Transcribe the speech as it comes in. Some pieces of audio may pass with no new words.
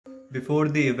Before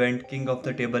the event King of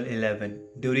the Table 11,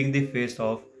 during the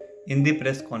face-off, in the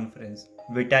press conference,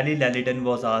 Vitaly Laletin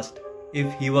was asked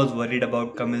if he was worried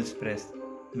about Kamil's press.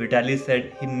 Vitaly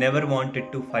said he never wanted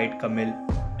to fight Kamil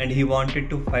and he wanted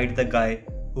to fight the guy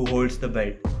who holds the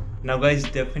belt. Now guys,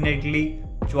 definitely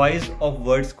choice of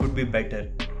words could be better,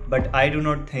 but I do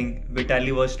not think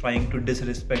Vitaly was trying to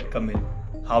disrespect Kamil.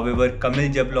 However, Kamil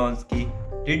Jablonski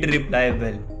did reply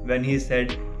well when he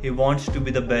said he wants to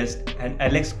be the best and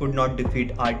Alex could not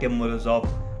defeat Artem Morozov,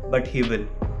 but he will.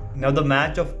 Now the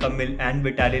match of Kamil and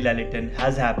Vitaly Laletin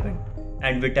has happened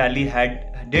and Vitaly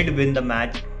did win the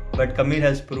match, but Kamil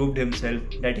has proved himself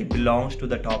that he belongs to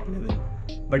the top level.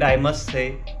 But I must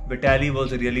say, Vitaly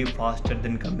was really faster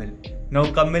than Kamil.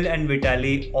 Now Kamil and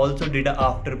Vitaly also did an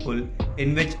after pull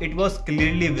in which it was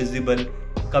clearly visible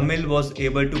Kamil was not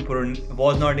able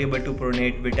to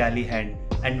pronate Vitaly's hand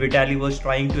and Vitaly was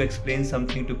trying to explain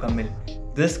something to Kamil.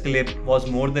 This clip was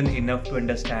more than enough to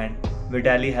understand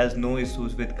Vitaly has no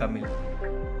issues with Kamil.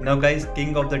 Now guys,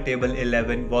 King of the Table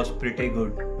 11 was pretty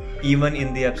good, even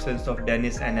in the absence of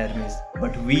Denis and Hermes.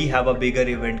 But we have a bigger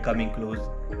event coming close.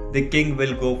 The King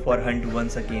will go for hunt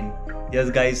once again. Yes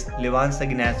guys, Levan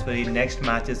SAGINASHVILI next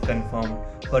match is confirmed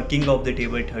for King of the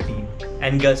Table 13.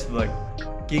 And guess what?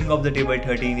 King of the Table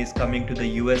 13 is coming to the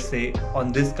USA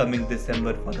on this coming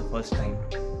December for the first time.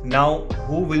 Now,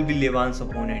 who will be Levan's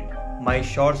opponent? My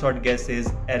short guess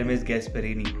is Hermes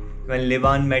Gasparini. When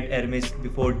Levan met Hermes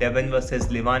before Devon vs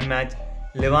Levan match,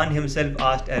 Levan himself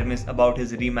asked Hermes about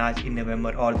his rematch in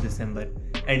November or December.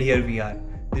 And here we are.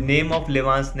 The name of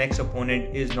Levan's next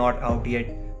opponent is not out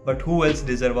yet, but who else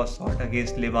deserves a shot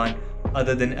against Levan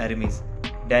other than Hermes?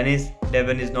 Denis,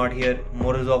 Devon is not here,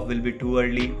 Morozov will be too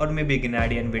early, or maybe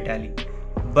Gennady and Vitaly.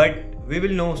 But we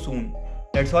will know soon.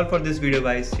 That's all for this video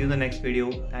guys. See you in the next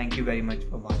video. Thank you very much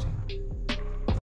for watching.